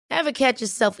Ever catch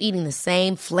yourself eating the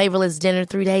same flavorless dinner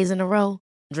 3 days in a row?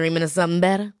 Dreaming of something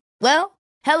better? Well,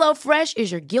 HelloFresh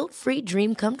is your guilt-free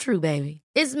dream come true, baby.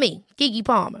 It's me, Keke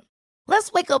Palmer.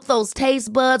 Let's wake up those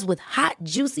taste buds with hot,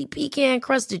 juicy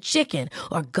pecan-crusted chicken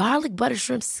or garlic butter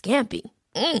shrimp scampi.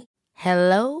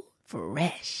 Hello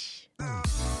Fresh.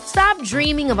 Stop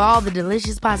dreaming of all the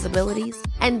delicious possibilities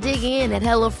and dig in at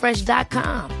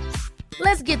HelloFresh.com.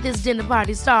 Let's get this dinner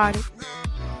party started.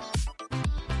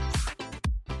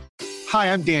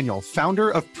 Hi, I'm Daniel, founder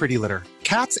of Pretty Litter.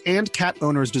 Cats and cat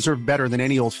owners deserve better than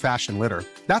any old-fashioned litter.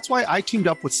 That's why I teamed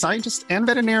up with scientists and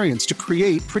veterinarians to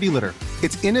create Pretty Litter.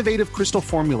 Its innovative crystal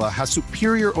formula has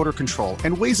superior odor control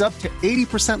and weighs up to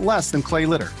 80% less than clay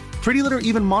litter. Pretty Litter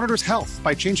even monitors health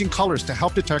by changing colors to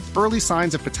help detect early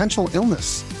signs of potential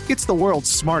illness. It's the world's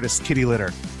smartest kitty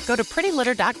litter. Go to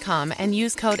prettylitter.com and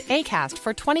use code ACAST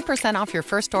for 20% off your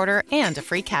first order and a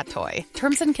free cat toy.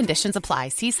 Terms and conditions apply.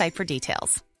 See site for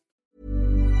details.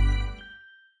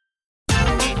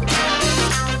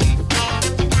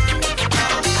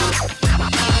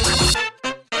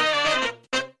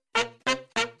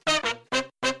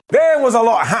 There was a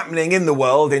lot happening in the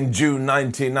world in June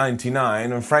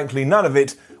 1999, and frankly, none of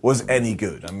it was any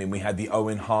good. I mean, we had the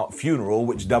Owen Hart funeral,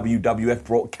 which WWF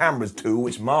brought cameras to,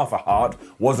 which Martha Hart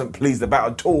wasn't pleased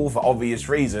about at all for obvious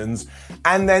reasons.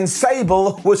 And then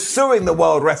Sable was suing the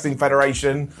World Wrestling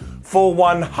Federation for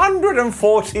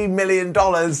 $140 million.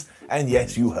 And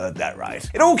yes, you heard that right.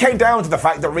 It all came down to the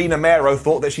fact that Rena Mero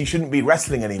thought that she shouldn't be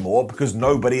wrestling anymore because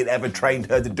nobody had ever trained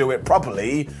her to do it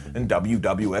properly, and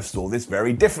WWF saw this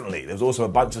very differently. There was also a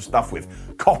bunch of stuff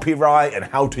with copyright and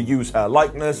how to use her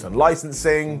likeness and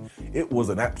licensing. It was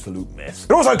an absolute mess.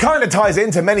 It also kind of ties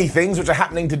into many things which are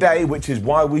happening today, which is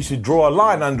why we should draw a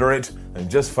line under it and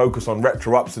just focus on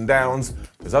retro ups and downs,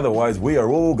 because otherwise we are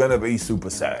all going to be super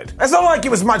sad. It's not like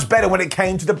it was much better when it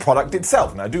came to the product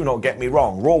itself. Now, do not get me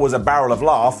wrong, Raw was a barrel of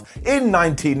laugh in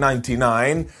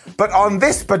 1999, but on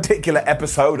this particular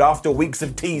episode, after weeks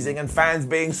of teasing and fans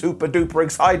being super duper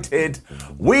excited,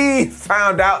 we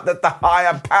found out that the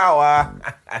higher power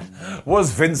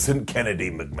was Vincent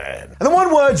Kennedy McMahon. And the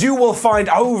one word you will find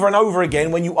over and over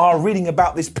again when you are reading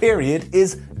about this period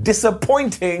is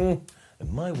disappointing.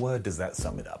 And my word, does that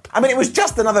sum it up. I mean, it was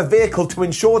just another vehicle to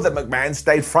ensure that McMahon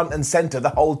stayed front and center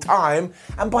the whole time,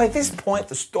 and by this point,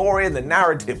 the story and the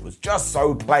narrative was just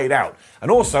so played out. And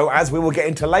also, as we will get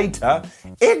into later,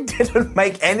 it didn't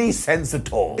make any sense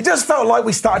at all. It just felt like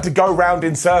we started to go round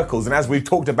in circles, and as we've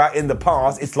talked about in the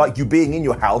past, it's like you being in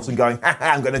your house and going,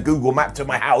 I'm going to Google Map to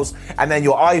my house, and then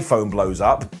your iPhone blows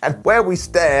up, and where we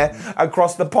stare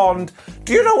across the pond,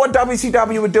 do you know what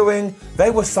WCW were doing? They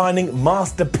were signing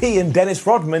Master P and Dennis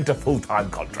Rodman to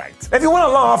full-time contracts. If you want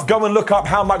to laugh, go and look up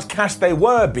how much cash they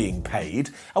were being paid.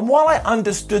 And while I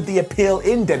understood the appeal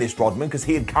in Dennis Rodman, because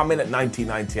he had come in at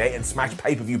 1998 and smashed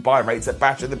pay-per-view buy rates at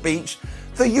Bash at the Beach,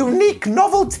 the unique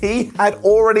novelty had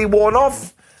already worn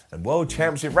off. And World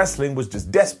Championship Wrestling was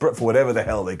just desperate for whatever the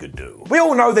hell they could do. We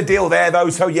all know the deal there, though,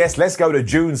 so yes, let's go to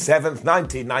June 7th,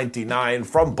 1999,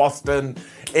 from Boston.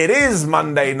 It is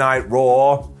Monday Night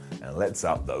Raw. And let's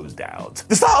up those downs.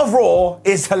 The start of Raw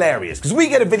is hilarious because we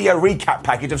get a video recap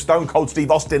package of Stone Cold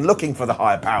Steve Austin looking for the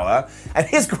higher power, and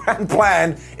his grand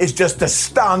plan is just to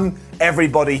stun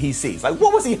everybody he sees. Like,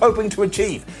 what was he hoping to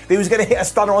achieve? He was going to hit a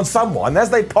stunner on someone, and as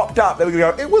they popped up, they were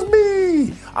going to go, it was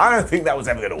me! I don't think that was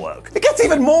ever going to work. It gets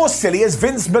even more silly as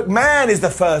Vince McMahon is the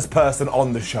first person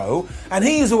on the show, and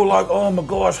he's all like, oh my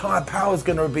gosh, higher power's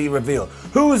going to be revealed.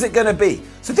 Who is it going to be?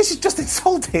 So this is just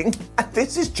insulting, and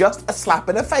this is just a slap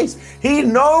in the face. He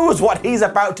knows what he's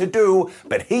about to do,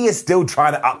 but he is still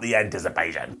trying to up the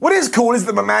anticipation. What is cool is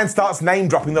that my man starts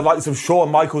name-dropping the likes of Shawn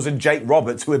Michaels and Jake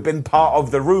Roberts, who have been part of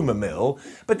the rumor mill,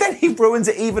 but then he ruins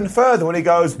it even further when he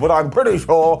goes, but I'm pretty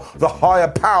sure the higher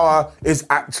power is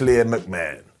actually a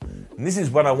McMahon. And this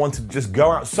is when I wanted to just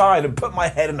go outside and put my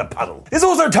head in a puddle. This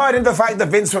also tied into the fact that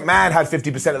Vince McMahon had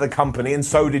 50% of the company and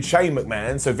so did Shane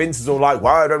McMahon. So Vince is all like,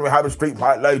 why don't we have a street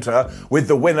fight later with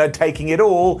the winner taking it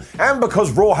all? And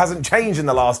because Raw hasn't changed in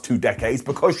the last 2 decades,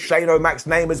 because Shane O'Mac's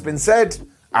name has been said,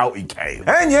 out he came.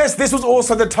 And yes, this was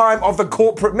also the time of the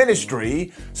corporate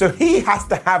ministry, so he has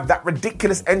to have that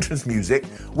ridiculous entrance music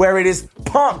where it is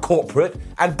part corporate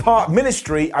and part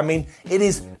ministry. I mean, it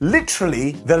is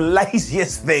literally the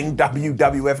laziest thing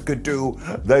WWF could do.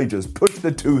 They just push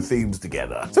the two themes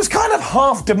together. So it's kind of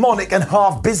half demonic and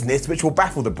half business, which will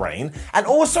baffle the brain. And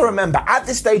also remember, at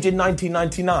this stage in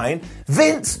 1999,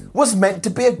 Vince was meant to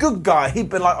be a good guy. He'd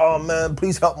been like, oh man,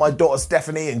 please help my daughter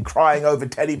Stephanie, and crying over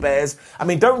teddy bears. I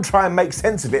mean, don't try and make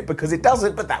sense of it because it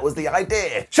doesn't, but that was the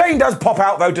idea. Shane does pop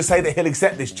out though to say that he'll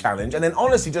accept this challenge, and then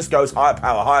honestly just goes, higher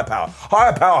power, higher power,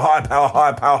 higher power, higher power,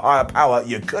 higher power, higher power.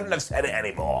 You couldn't have said it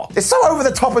anymore. It's so over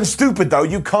the top and stupid though,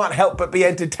 you can't help but be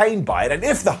entertained by it, and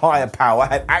if the higher power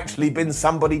had actually been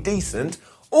somebody decent,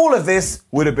 all of this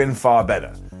would have been far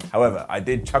better. However, I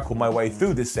did chuckle my way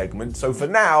through this segment, so for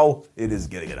now, it is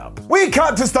getting it up. We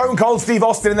cut to Stone Cold Steve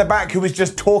Austin in the back, who is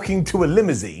just talking to a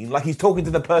limousine, like he's talking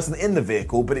to the person in the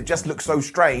vehicle, but it just looks so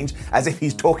strange, as if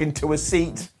he's talking to a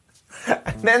seat.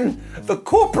 And then the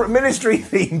corporate ministry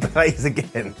theme plays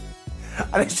again.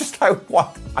 And it's just like,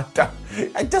 what?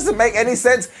 It doesn't make any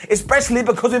sense, especially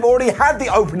because we've already had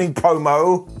the opening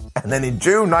promo. And then in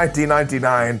June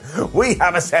 1999, we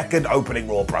have a second opening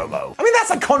Raw promo. I mean,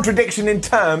 that's a contradiction in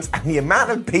terms and the amount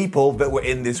of people that were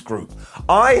in this group.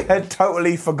 I had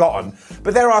totally forgotten,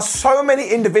 but there are so many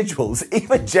individuals,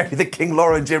 even Jerry the King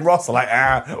Lawler and Jim Ross are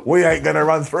like, we ain't gonna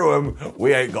run through them.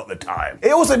 We ain't got the time.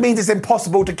 It also means it's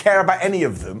impossible to care about any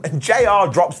of them. And JR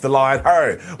drops the line,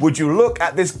 hey, would you look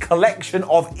at this collection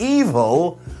of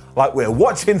evil like we're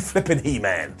watching flipping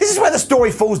He-Man. This is where the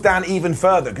story falls down even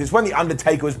further, because when The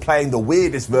Undertaker was playing the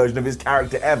weirdest version of his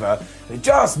character ever, it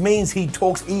just means he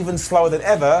talks even slower than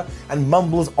ever and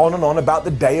mumbles on and on about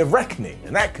the Day of Reckoning.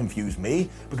 And that confused me,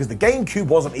 because the GameCube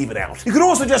wasn't even out. You could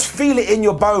also just feel it in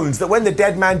your bones that when the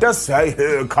dead man does say,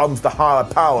 here comes the higher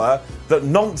power, that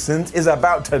nonsense is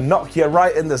about to knock you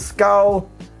right in the skull.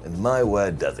 And my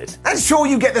word does it. And sure,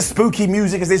 you get the spooky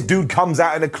music as this dude comes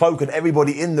out in a cloak and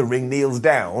everybody in the ring kneels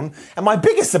down. And my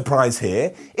biggest surprise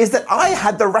here is that I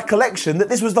had the recollection that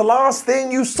this was the last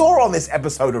thing you saw on this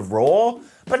episode of Raw.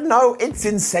 But no, it's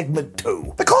in segment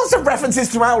 2. The constant references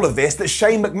throughout all of this that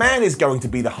Shane McMahon is going to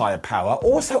be the higher power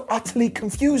also utterly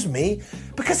confuse me,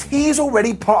 because he's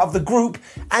already part of the group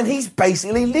and he's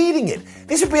basically leading it.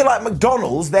 This would be like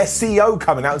McDonald's, their CEO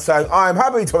coming out and saying, I'm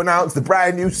happy to announce the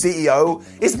brand new CEO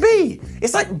is me.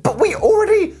 It's like, but we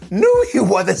already knew you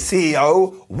were the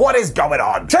CEO. What is going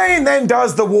on? Shane then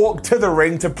does the walk to the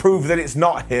ring to prove that it's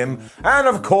not him. And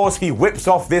of course, he whips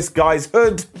off this guy's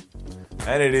hood.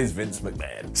 And it is Vince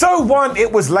McMahon. So 1,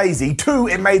 it was lazy. 2,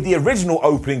 it made the original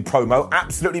opening promo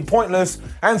absolutely pointless.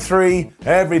 And 3,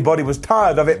 everybody was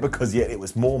tired of it because yet it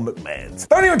was more McMahon's.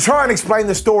 Don't even try and explain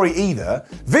the story either.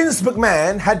 Vince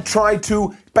McMahon had tried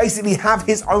to basically have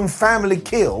his own family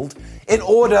killed in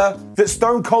order that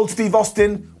Stone Cold Steve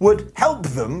Austin would help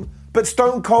them, but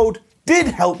Stone Cold did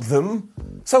help them.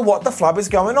 So what the flub is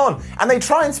going on? And they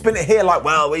try and spin it here like,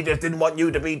 well, we just didn't want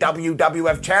you to be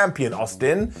WWF champion,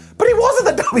 Austin. But he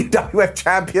wasn't the WWF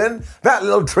champion. That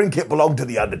little trinket belonged to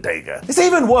The Undertaker. It's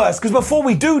even worse, because before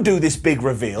we do this big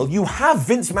reveal, you have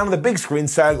Vince McMahon on the big screen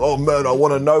saying, oh man, I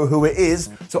want to know who it is.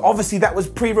 So obviously that was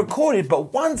pre-recorded,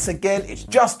 but once again, it's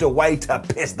just a way to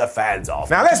piss the fans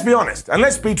off. Now let's be honest, and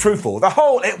let's be truthful. The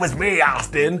whole, it was me,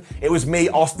 Austin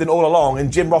all along,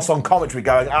 and Jim Ross on commentary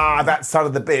going, that son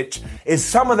of the bitch,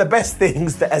 is some of the best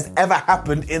things that has ever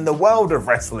happened in the world of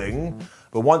wrestling.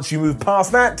 But once you move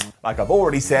past that, like I've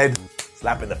already said,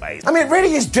 slap in the face. I mean, it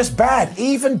really is just bad,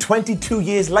 even 22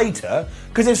 years later,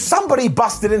 because if somebody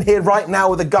busted in here right now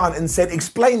with a gun and said,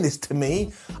 explain this to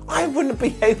me, I wouldn't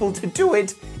be able to do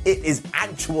it. It is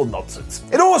actual nonsense.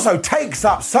 It also takes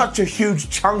up such a huge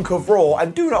chunk of Raw,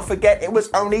 and do not forget it was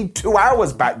only 2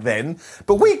 hours back then,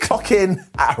 but we clock in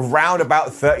at around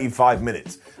about 35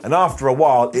 minutes. And after a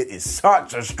while, it is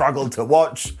such a struggle to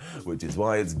watch, which is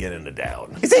why it's getting it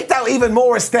down. It's it though even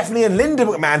more as Stephanie and Linda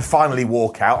McMahon finally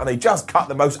walk out and they just cut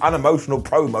the most unemotional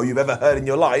promo you've ever heard in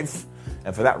your life.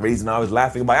 And for that reason, I was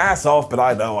laughing my ass off, but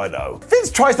I know.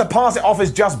 Vince tries to pass it off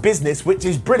as just business, which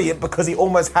is brilliant because he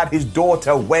almost had his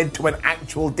daughter wed to an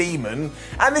actual demon.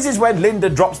 And this is when Linda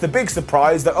drops the big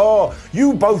surprise that,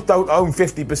 you both don't own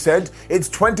 50%. It's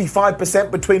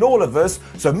 25% between all of us.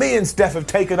 So me and Steph have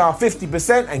taken our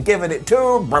 50% and given it to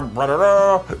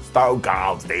Stone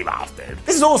Cold Steve Austin.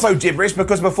 This is also gibberish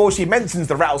because before she mentions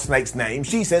the rattlesnake's name,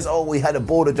 she says, we had a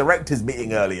board of directors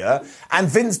meeting earlier. And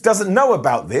Vince doesn't know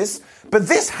about this. But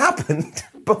this happened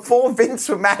before Vince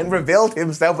McMahon revealed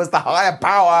himself as the higher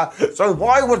power, so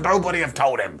why would nobody have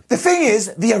told him? The thing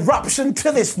is, the eruption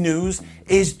to this news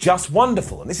is just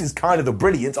wonderful, and this is kind of the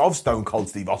brilliance of Stone Cold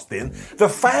Steve Austin. The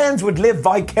fans would live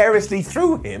vicariously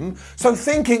through him, so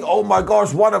thinking, oh my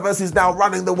gosh, one of us is now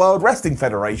running the World Wrestling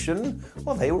Federation,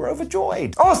 well, they were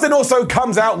overjoyed. Austin also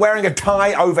comes out wearing a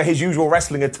tie over his usual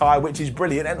wrestling attire, which is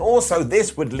brilliant, and also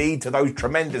this would lead to those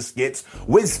tremendous skits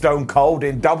with Stone Cold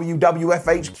in WWF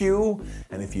HQ,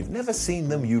 and if you've never seen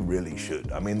them, you really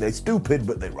should. I mean, they're stupid,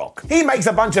 but they rock. He makes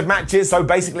a bunch of matches, so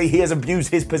basically he has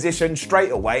abused his position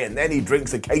straight away, and then he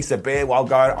drinks a case of beer while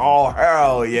going, oh,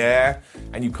 hell yeah.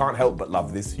 And you can't help but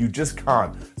love this. You just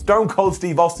can't. Stone Cold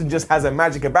Steve Austin just has a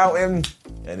magic about him,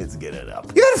 and it's get it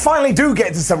up. You then finally do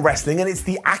get to some wrestling, and it's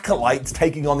the Acolytes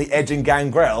taking on the Edge and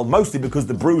Gangrel, mostly because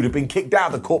the Brood had been kicked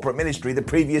out of the corporate ministry the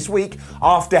previous week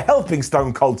after helping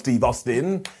Stone Cold Steve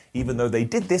Austin, even though they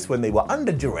did this when they were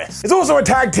under duress. It's also a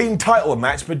tag team title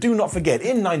match, but do not forget,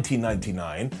 in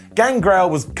 1999, Gangrel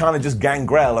was kind of just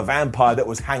Gangrel, a vampire that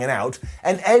was hanging out,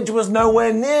 and Edge was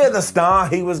nowhere near the star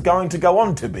he was going to go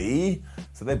on to be.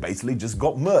 So they basically just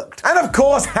got murked. And of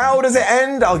course, how does it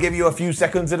end? I'll give you a few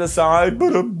seconds to decide.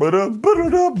 Boom.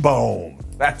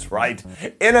 That's right.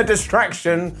 In a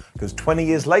distraction, because 20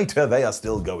 years later, they are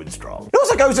still going strong. It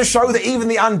also goes to show that even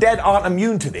the undead aren't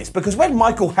immune to this, because when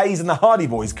Michael Hayes and the Hardy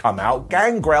Boys come out,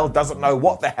 Gangrel doesn't know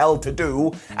what the hell to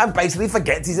do and basically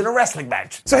forgets he's in a wrestling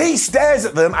match. So he stares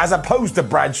at them as opposed to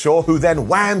Bradshaw, who then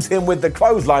whams him with the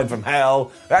clothesline from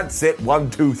hell. That's it.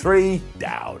 1, 2, 3,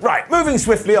 down. Right, moving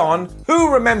swiftly on.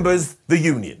 Who remembers the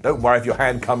Union? Don't worry if your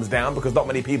hand comes down, because not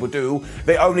many people do.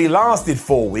 They only lasted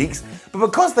 4 weeks, but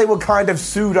because they were kind of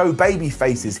pseudo baby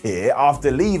faces here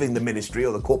after leaving the ministry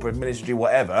or the corporate ministry,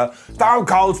 whatever, Stone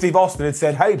Cold Steve Austin had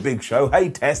said, hey Big Show, hey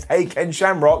Test, hey Ken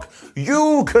Shamrock,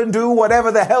 you can do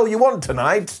whatever the hell you want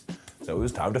tonight. So it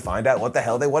was time to find out what the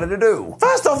hell they wanted to do.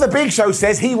 First off, the Big Show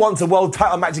says he wants a world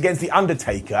title match against The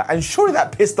Undertaker, and surely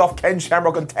that pissed off Ken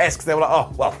Shamrock and Test, because they were like,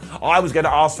 oh, well, I was going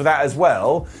to ask for that as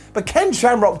well. But Ken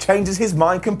Shamrock changes his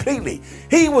mind completely.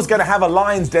 He was going to have a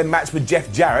Lion's Den match with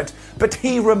Jeff Jarrett, but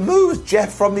he removes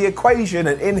Jeff from the equation,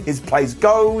 and in his place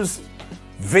goes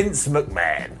Vince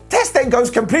McMahon. Test then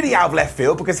goes completely out of left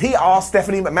field because he asked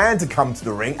Stephanie McMahon to come to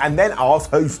the ring and then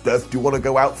asked, hey Steph, do you want to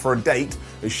go out for a date?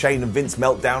 As Shane and Vince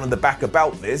melt down in the back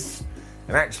about this.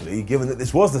 And actually, given that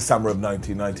this was the summer of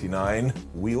 1999,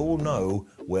 we all know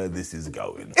where this is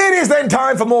going. It is then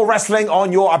time for more wrestling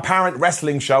on your apparent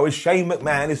wrestling show, as Shane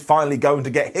McMahon is finally going to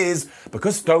get his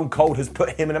because Stone Cold has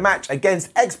put him in a match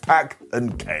against X-Pac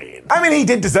and Kane. I mean, he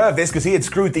did deserve this because he had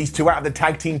screwed these two out of the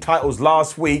tag team titles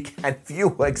last week, and if you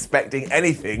were expecting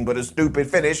anything but a stupid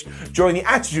finish during the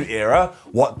Attitude Era,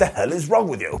 what the hell is wrong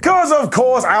with you? Because of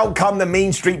course, out come the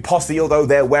Mean Street Posse, although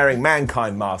they're wearing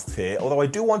Mankind masks here. Although I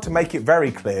do want to make it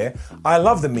very clear, I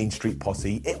love the Mean Street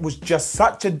Posse. It was just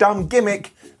such a dumb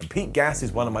gimmick. And Pete Gas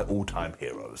is one of my all-time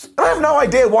heroes. I have no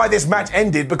idea why this match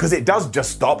ended, because it does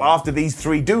just stop after these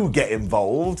three do get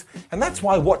involved. And that's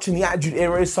why watching the Attitude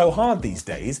Era is so hard these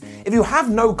days. If you have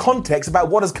no context about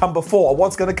what has come before or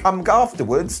what's going to come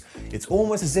afterwards, it's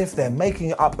almost as if they're making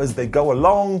it up as they go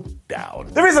along down.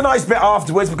 There is a nice bit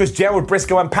afterwards because Gerald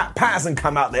Briscoe and Pat Patterson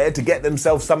come out there to get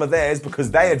themselves some of theirs because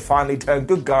they had finally turned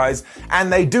good guys,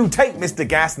 and they do take Mr.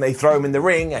 Gas and they throw him in the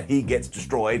ring and he gets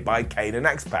destroyed by Kane and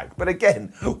X-Pac. But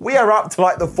again, we are up to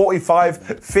like the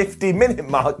 45-50 minute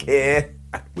mark here.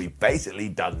 We've basically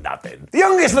done nothing. The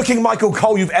youngest looking Michael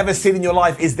Cole you've ever seen in your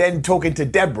life is then talking to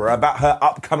Deborah about her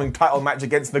upcoming title match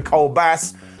against Nicole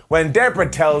Bass, when Deborah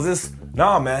tells us,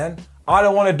 nah man, I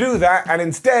don't want to do that, and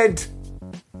instead,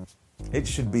 it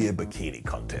should be a bikini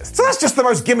contest. So that's just the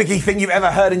most gimmicky thing you've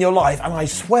ever heard in your life, and I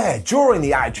swear, during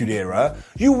the Attitude Era,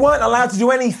 you weren't allowed to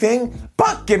do anything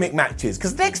but gimmick matches,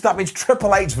 because next up it's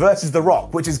Triple H versus The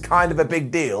Rock, which is kind of a big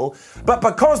deal, but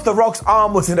because The Rock's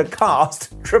arm was in a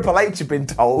cast, Triple H had been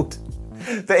told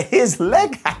that his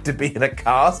leg had to be in a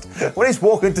cast. When he's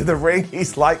walking to the ring,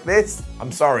 he's like this.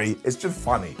 I'm sorry, it's just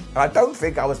funny. And I don't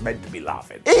think I was meant to be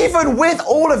laughing. Even with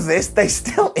all of this, they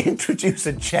still introduce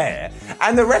a chair,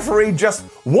 and the referee just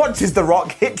watches The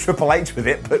Rock hit Triple H with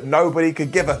it, but nobody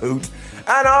could give a hoot.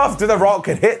 And after The Rock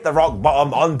had hit the rock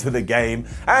bottom onto the game,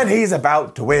 and he's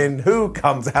about to win, who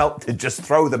comes out to just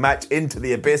throw the match into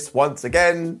the abyss once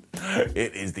again?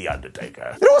 It is The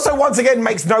Undertaker. It also once again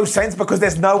makes no sense because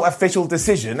there's no official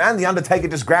decision, and The Undertaker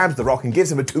just grabs The Rock and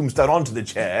gives him a tombstone onto the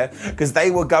chair because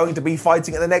they were going to be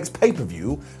fighting at the next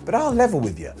pay-per-view. But I'll level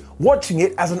with you. Watching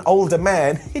it as an older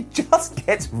man, it just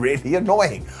gets really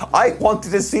annoying. I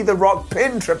wanted to see The Rock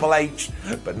pin Triple H,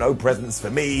 but no presents for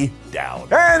me. Down.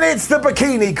 And it's the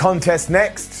bikini contest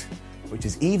next. which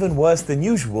is even worse than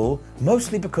usual,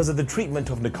 mostly because of the treatment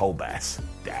of Nicole Bass.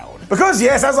 Down. Because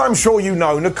yes, as I'm sure you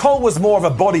know, Nicole was more of a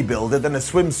bodybuilder than a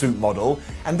swimsuit model,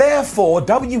 and therefore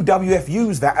WWF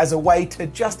used that as a way to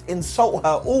just insult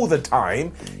her all the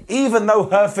time, even though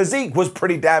her physique was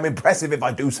pretty damn impressive if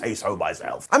I do say so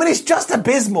myself. I mean, it's just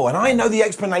abysmal, and I know the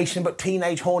explanation, but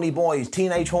teenage horny boys.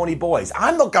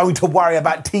 I'm not going to worry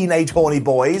about teenage horny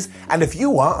boys, and if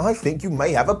you are, I think you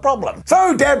may have a problem.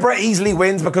 So Deborah easily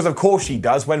wins, because of course she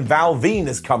does, when Val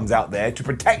Venus comes out there to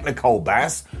protect Nicole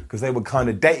Bass, because they were kind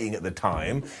of dating at the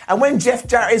time. And when Jeff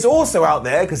Jarrett is also out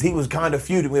there, because he was kind of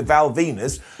feuding with Val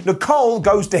Venus, Nicole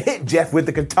goes to hit Jeff with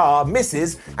the guitar,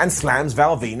 misses, and slams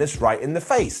Val Venus right in the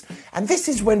face. And this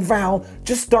is when Val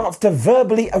just starts to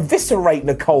verbally eviscerate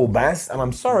Nicole Bass, and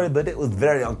I'm sorry, but it was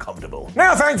very uncomfortable.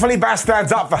 Now, thankfully, Bass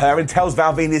stands up for her and tells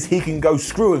Val Venus he can go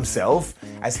screw himself,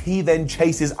 as he then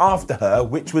chases after her,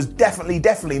 which was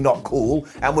definitely not cool,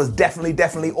 and was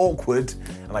definitely awkward.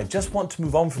 And I just want to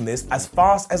move on from this as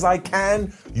fast as I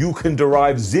can. You can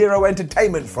derive zero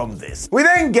entertainment from this. We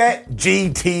then get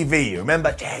GTV.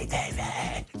 Remember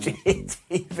GTV.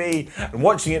 And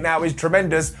watching it now is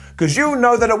tremendous, because you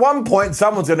know that at one point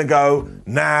someone's going to go,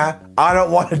 nah, I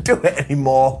don't want to do it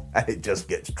anymore, and it just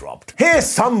gets dropped. Here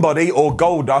somebody, or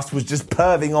Goldust, was just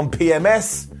perving on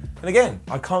PMS. And again,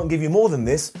 I can't give you more than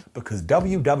this because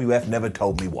WWF never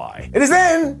told me why. It is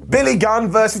then Billy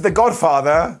Gunn versus The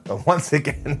Godfather. And once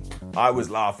again, I was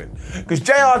laughing. Because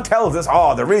JR tells us,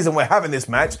 the reason we're having this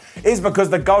match is because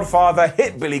The Godfather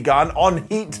hit Billy Gunn on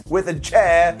heat with a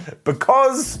chair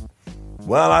because,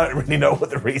 well, I don't really know what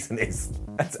the reason is.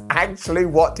 That's actually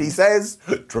what he says.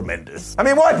 Tremendous. I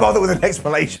mean, why bother with an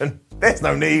explanation? There's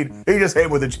no need. He just hit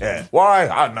him with a chair. Why?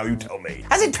 I don't know, you tell me.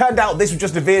 As it turned out, this was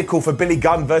just a vehicle for Billy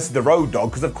Gunn versus the Road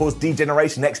Dogg, because of course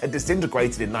D-Generation X had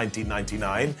disintegrated in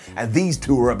 1999, and these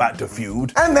two were about to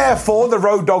feud. And therefore, the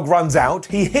Road Dogg runs out.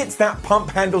 He hits that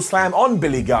pump handle slam on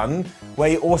Billy Gunn,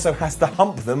 where he also has to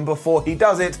hump them before he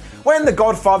does it, when the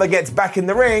Godfather gets back in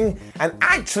the ring and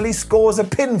actually scores a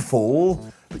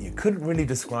pinfall, but you couldn't really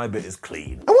describe it as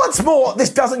clean. And what's more, this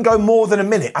doesn't go more than a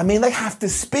minute. I mean, they have to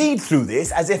speed through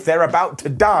this as if they're about to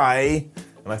die.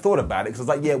 And I thought about it because I was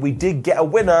like, yeah, we did get a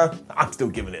winner. I'm still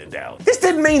giving it a down. This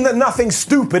didn't mean that nothing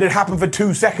stupid had happened for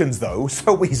 2 seconds though.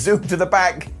 So we zoom to the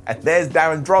back and there's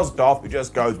Darren Drozdov, who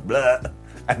just goes bleh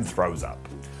and throws up.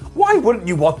 Why wouldn't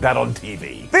you want that on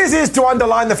TV? This is to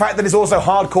underline the fact that it's also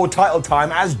hardcore title time,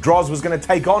 as Droz was going to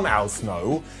take on Al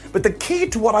Snow. But the key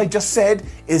to what I just said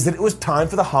is that it was time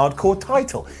for the hardcore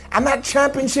title. And that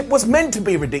championship was meant to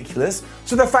be ridiculous,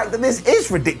 so the fact that this is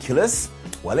ridiculous,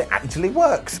 well, it actually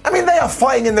works. I mean, they are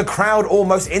fighting in the crowd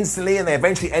almost instantly, and they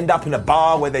eventually end up in a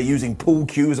bar where they're using pool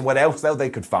cues and what else they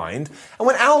could find. And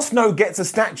when Al Snow gets a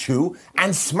statue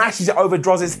and smashes it over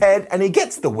Droz's head and he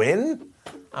gets the win,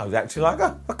 I was actually like,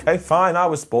 oh, okay, fine, I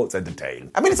was sports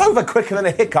entertained. I mean, it's over quicker than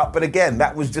a hiccup, but again,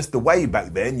 that was just the way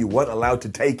back then. You weren't allowed to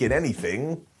take in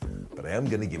anything. But I am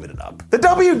going to give it up. The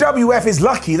WWF is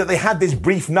lucky that they had this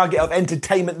brief nugget of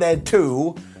entertainment there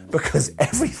too, because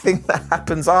everything that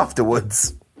happens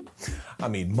afterwards, I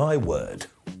mean, my word,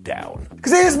 down.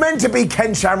 Because it is meant to be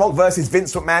Ken Shamrock versus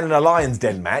Vince McMahon in a Lion's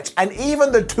Den match, and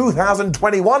even the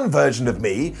 2021 version of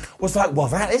me was like, well,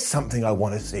 that is something I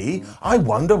want to see. I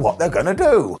wonder what they're going to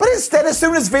do. But instead, as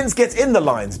soon as Vince gets in the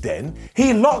Lion's Den,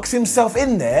 he locks himself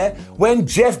in there. When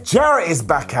Jeff Jarrett is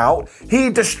back out, he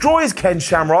destroys Ken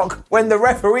Shamrock when the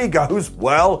referee goes,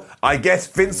 well, I guess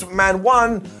Vince McMahon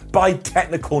won by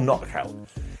technical knockout.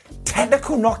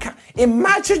 Technical knockout.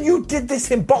 Imagine you did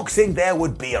this in boxing, there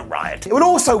would be a riot. It would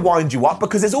also wind you up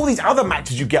because there's all these other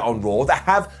matches you get on Raw that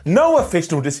have no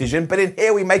official decision, but in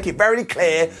here we make it very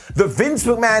clear that Vince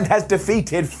McMahon has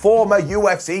defeated former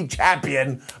UFC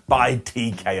champion by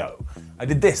TKO. I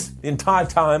did this the entire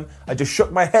time. I just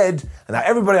shook my head, and now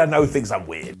everybody I know thinks I'm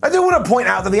weird. I do want to point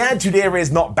out that the Attitude Era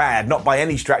is not bad, not by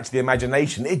any stretch of the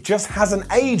imagination. It just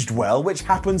hasn't aged well, which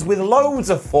happens with loads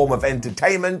of form of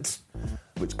entertainment,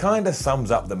 which kind of sums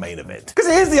up the main event. Because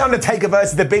here's The Undertaker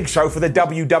versus The Big Show for the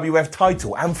WWF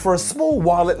title, and for a small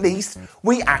while at least,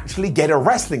 we actually get a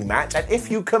wrestling match, and if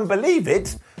you can believe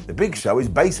it, The Big Show is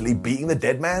basically beating the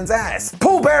dead man's ass.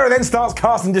 Paul Bearer then starts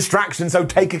casting distractions so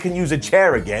Taker can use a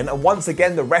chair again, and once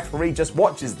again the referee just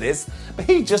watches this, but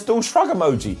he just all shrug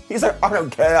emoji. He's like, I don't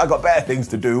care, I got better things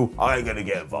to do, I ain't gonna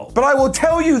get involved. But I will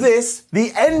tell you this,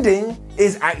 the ending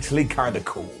is actually kind of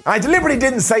cool. I deliberately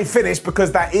didn't say finish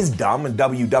because that is dumb, and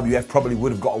WWF probably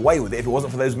would have got away with it if it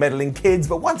wasn't for those meddling kids,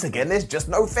 but once again there's just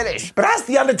no finish. But as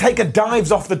The Undertaker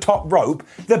dives off the top rope,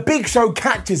 The Big Show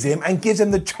catches him and gives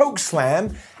him the choke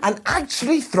slam, and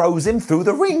actually throws him through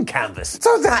the ring canvas.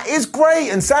 So that is great,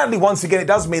 and sadly, once again, it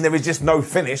does mean there is just no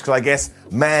finish, because I guess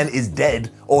man is dead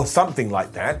or something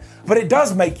like that. But it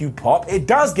does make you pop, it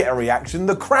does get a reaction,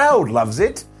 the crowd loves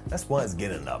it. That's why it's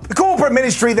getting up. The corporate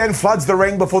ministry then floods the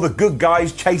ring before the good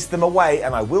guys chase them away,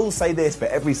 and I will say this for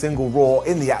every single Raw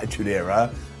in the Attitude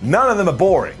Era, none of them are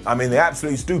boring. I mean, they're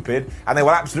absolutely stupid, and they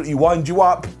will absolutely wind you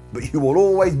up, but you will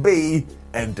always be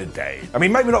entertained. I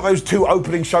mean, maybe not those 2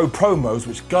 opening show promos,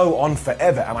 which go on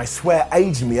forever, and I swear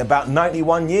aged me about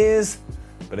 91 years,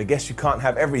 but I guess you can't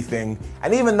have everything.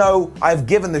 And even though I've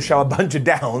given the show a bunch of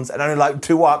downs and only like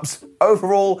 2 ups,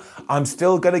 overall, I'm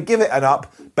still gonna give it an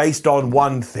up based on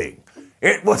one thing.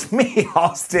 It was me,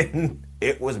 Austin.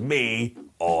 It was me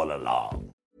all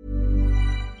along.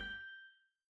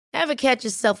 Ever catch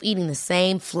yourself eating the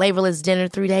same flavorless dinner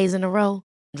 3 days in a row?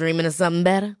 Dreaming of something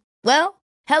better? Well,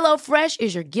 HelloFresh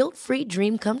is your guilt-free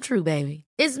dream come true, baby.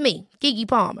 It's me, Keke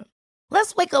Palmer.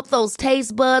 Let's wake up those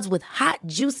taste buds with hot,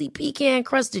 juicy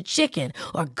pecan-crusted chicken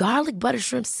or garlic butter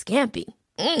shrimp scampi.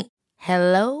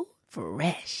 Hello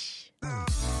Fresh.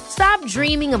 Stop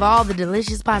dreaming of all the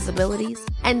delicious possibilities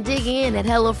and dig in at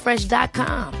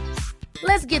HelloFresh.com.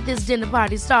 Let's get this dinner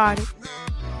party started.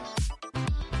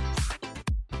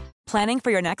 Planning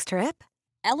for your next trip?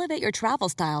 Elevate your travel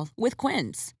style with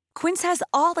Quince. Quince has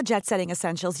all the jet-setting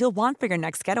essentials you'll want for your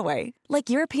next getaway, like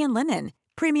European linen,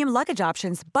 premium luggage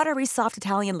options, buttery soft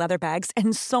Italian leather bags,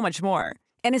 and so much more.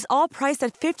 And is all priced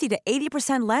at 50 to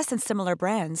 80% less than similar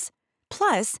brands.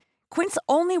 Plus, Quince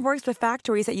only works with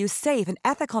factories that use safe and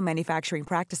ethical manufacturing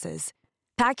practices.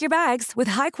 Pack your bags with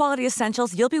high-quality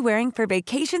essentials you'll be wearing for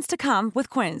vacations to come with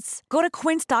Quince. Go to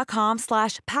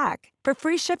quince.com/pack for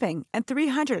free shipping and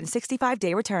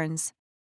 365-day returns.